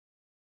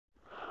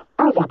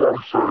Everybody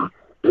say,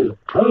 oh,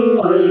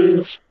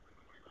 toodles.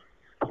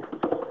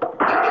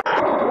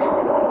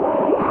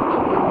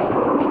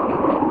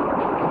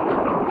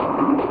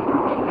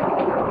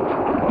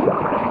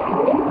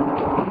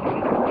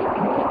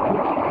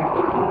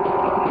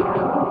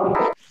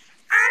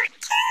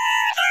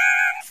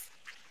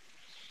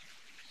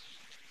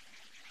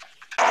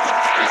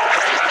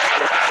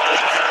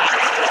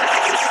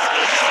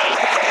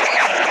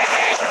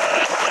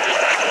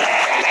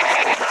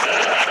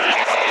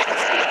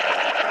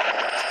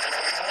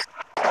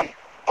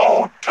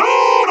 Oh,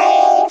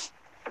 toodles!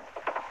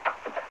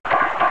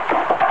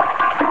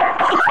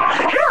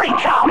 Here he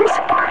comes!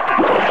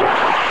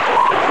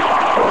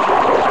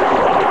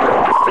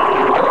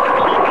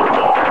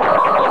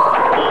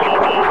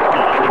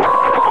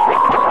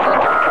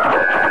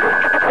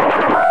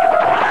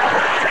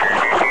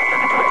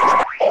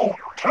 Oh,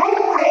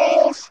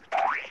 toodles!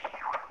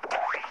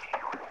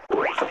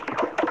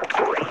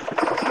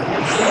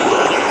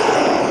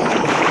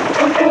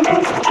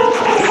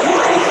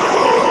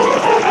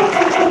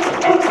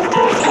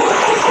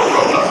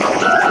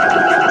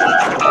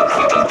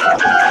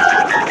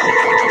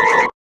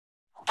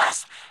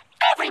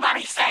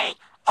 Everybody say,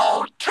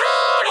 oh,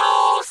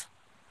 toodles!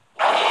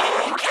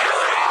 Oh,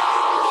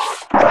 toodles!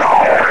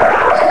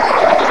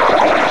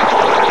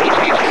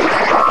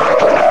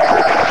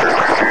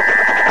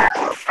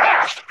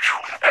 Fast!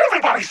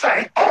 Everybody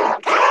say, oh,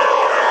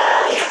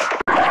 toodles!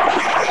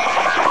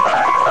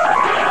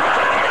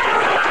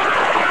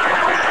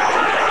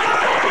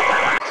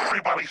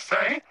 Everybody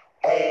say,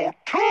 oh,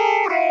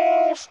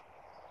 toodles!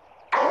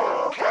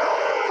 Oh,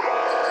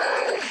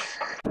 toodles!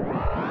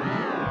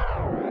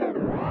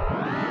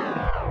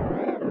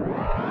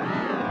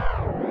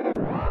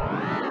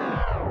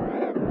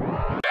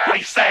 I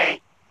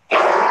say,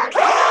 oh,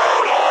 toodles!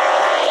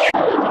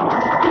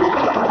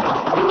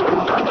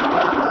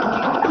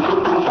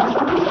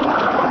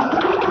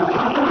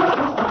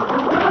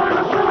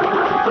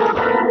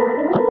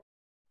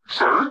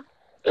 Say,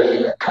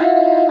 oh,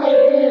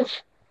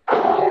 toodles!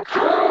 Oh,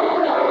 toodles!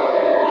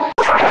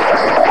 Toodle.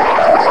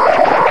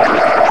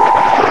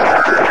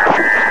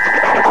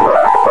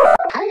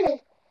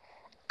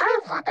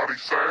 Everybody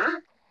say,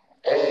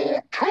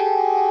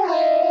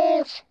 oh,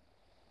 toodles!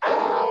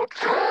 Oh,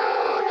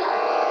 toodles!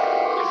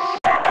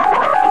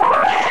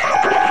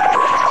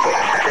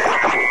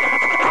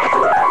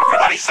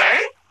 Everybody say,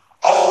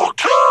 oh,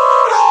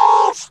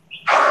 toodles!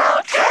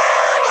 Oh,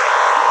 toodles!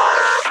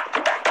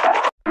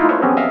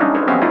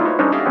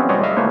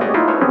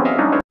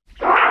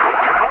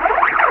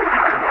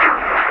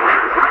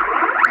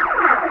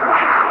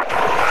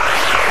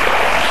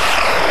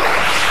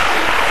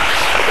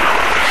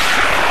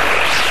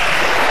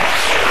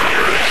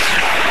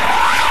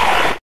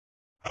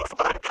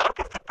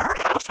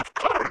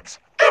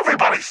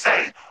 Everybody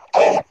say,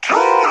 oh,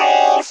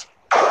 toodles!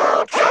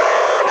 Oh,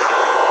 toodles!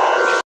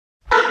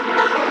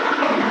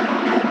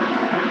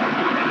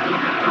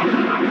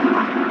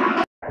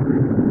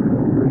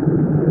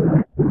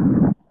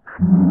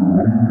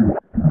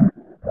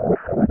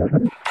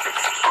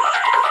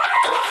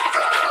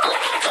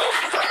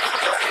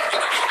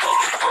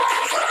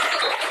 Everybody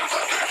say,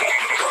 oh,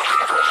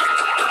 toodles!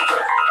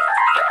 Oh,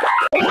 toodles!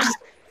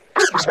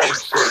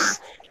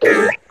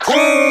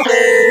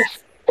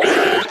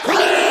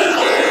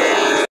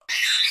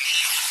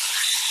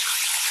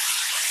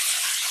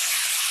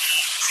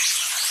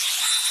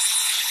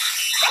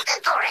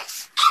 Second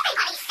chorus.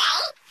 Everybody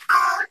say,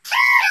 oh,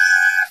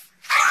 toodles!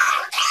 Oh,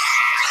 toodles!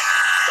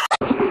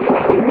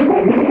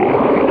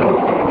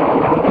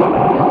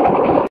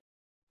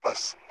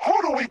 Who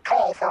do we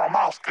call for a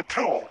mouse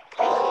catool?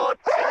 Oh,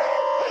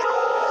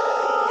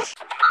 toodles!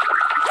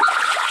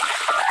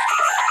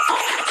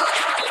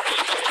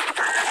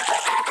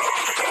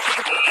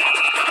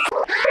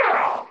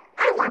 Yeah!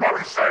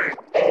 Everybody say,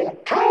 oh,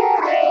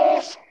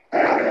 toodles!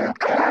 Oh,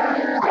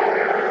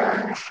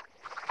 toodles!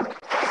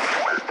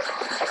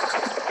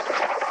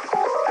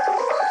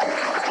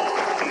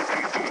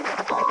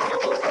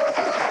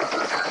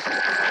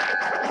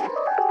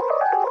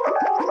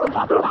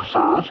 Everybody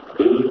says,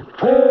 oh,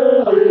 toodles! Oh,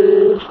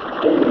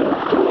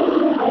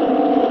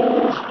 toodles!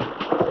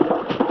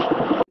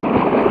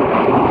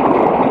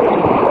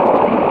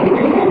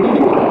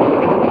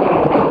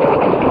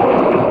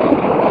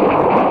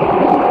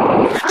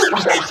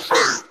 Everybody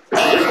say,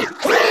 oh,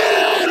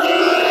 toodles!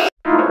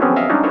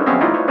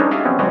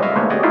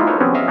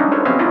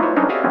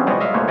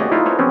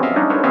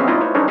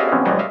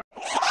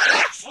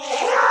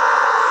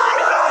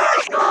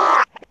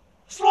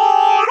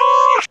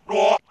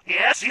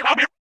 Yes, you know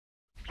me.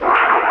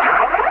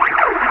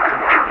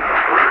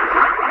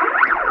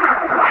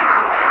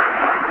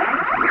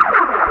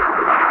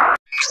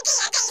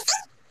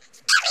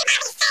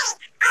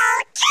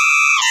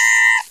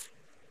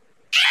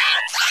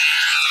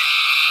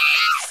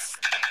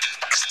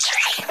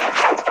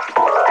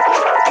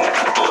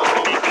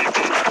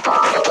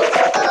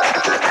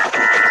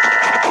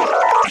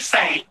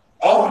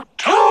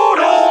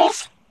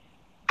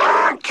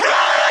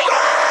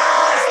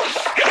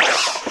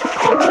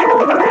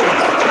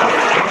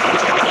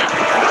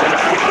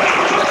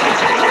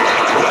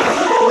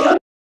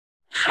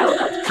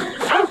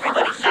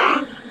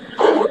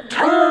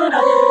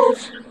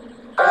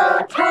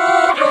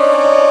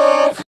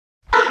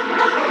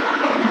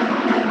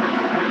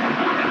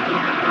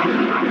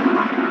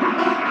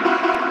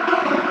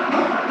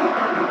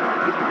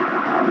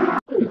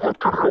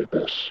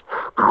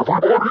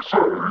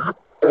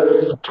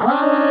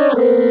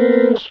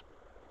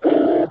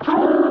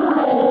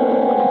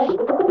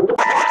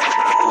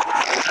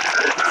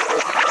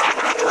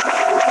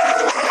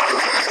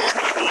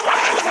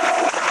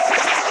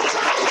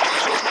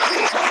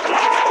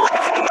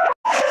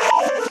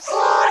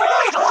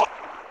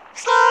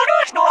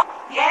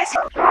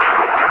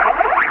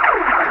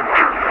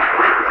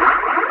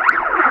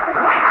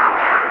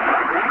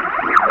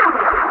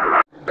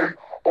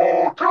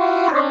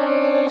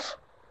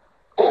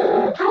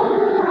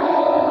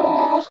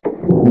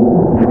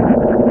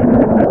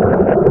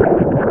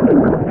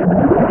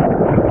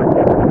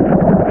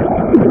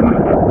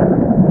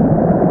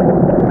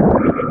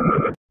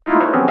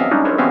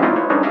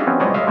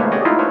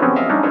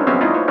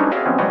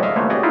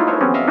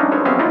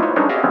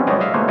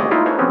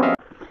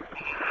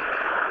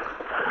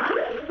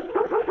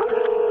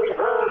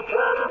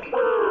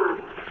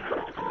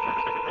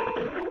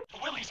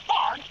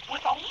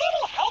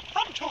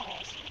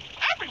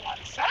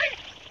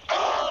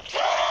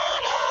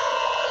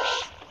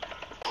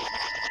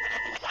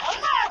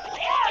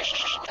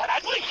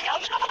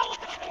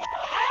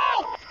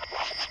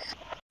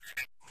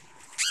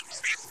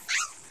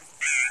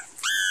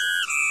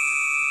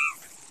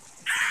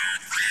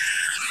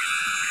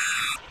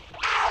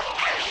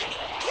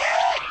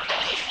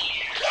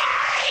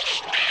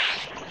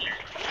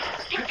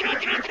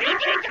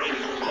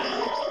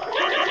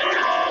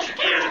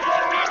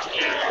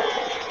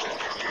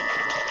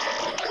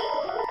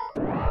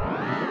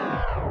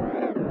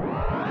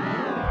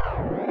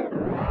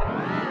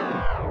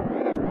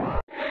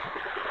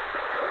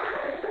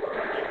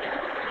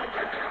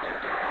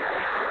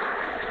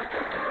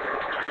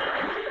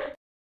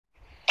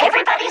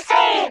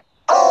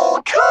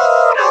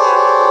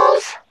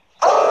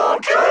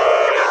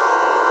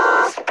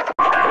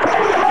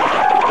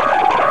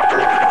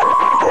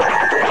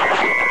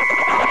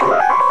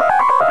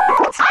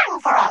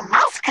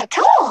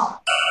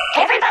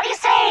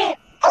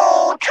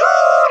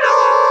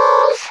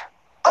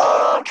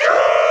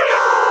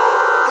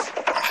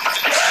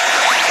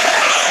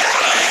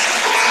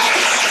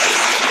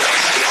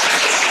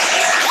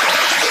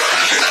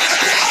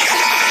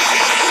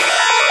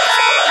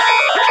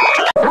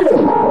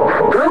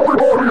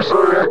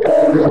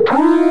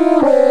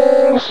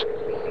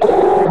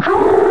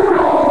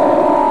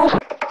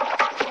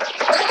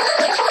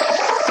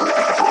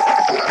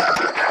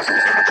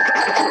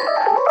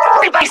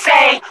 Everybody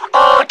say,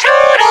 oh,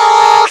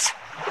 toodles!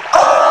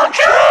 Oh,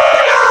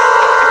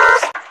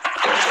 toodles!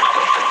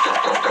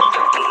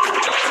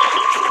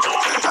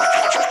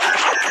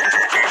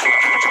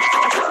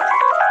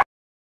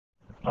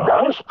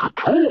 That's the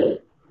tool.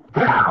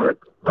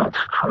 That's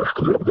just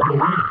what we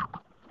need.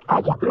 I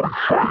want to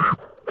say,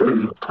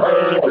 hey,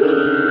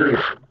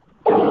 toodles!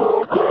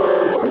 Oh,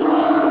 toodles!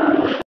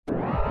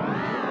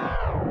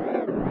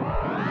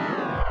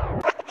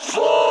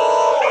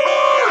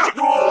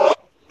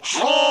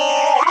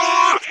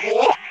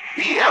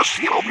 Yes,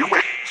 you'll be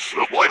with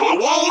the boy who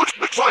won't,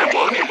 the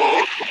trembling, the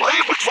boy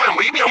with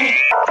trembling,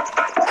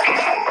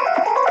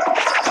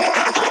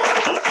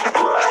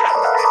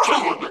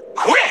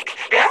 quick!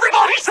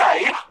 Everybody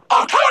say,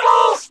 oh,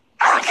 toodles!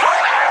 Oh,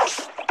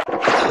 toodles!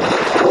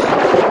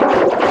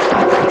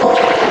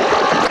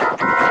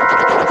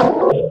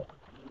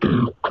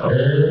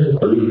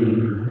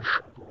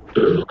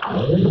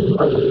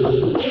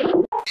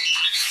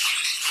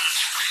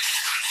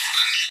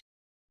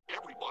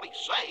 Everybody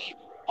say,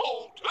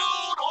 oh,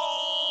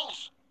 toodles!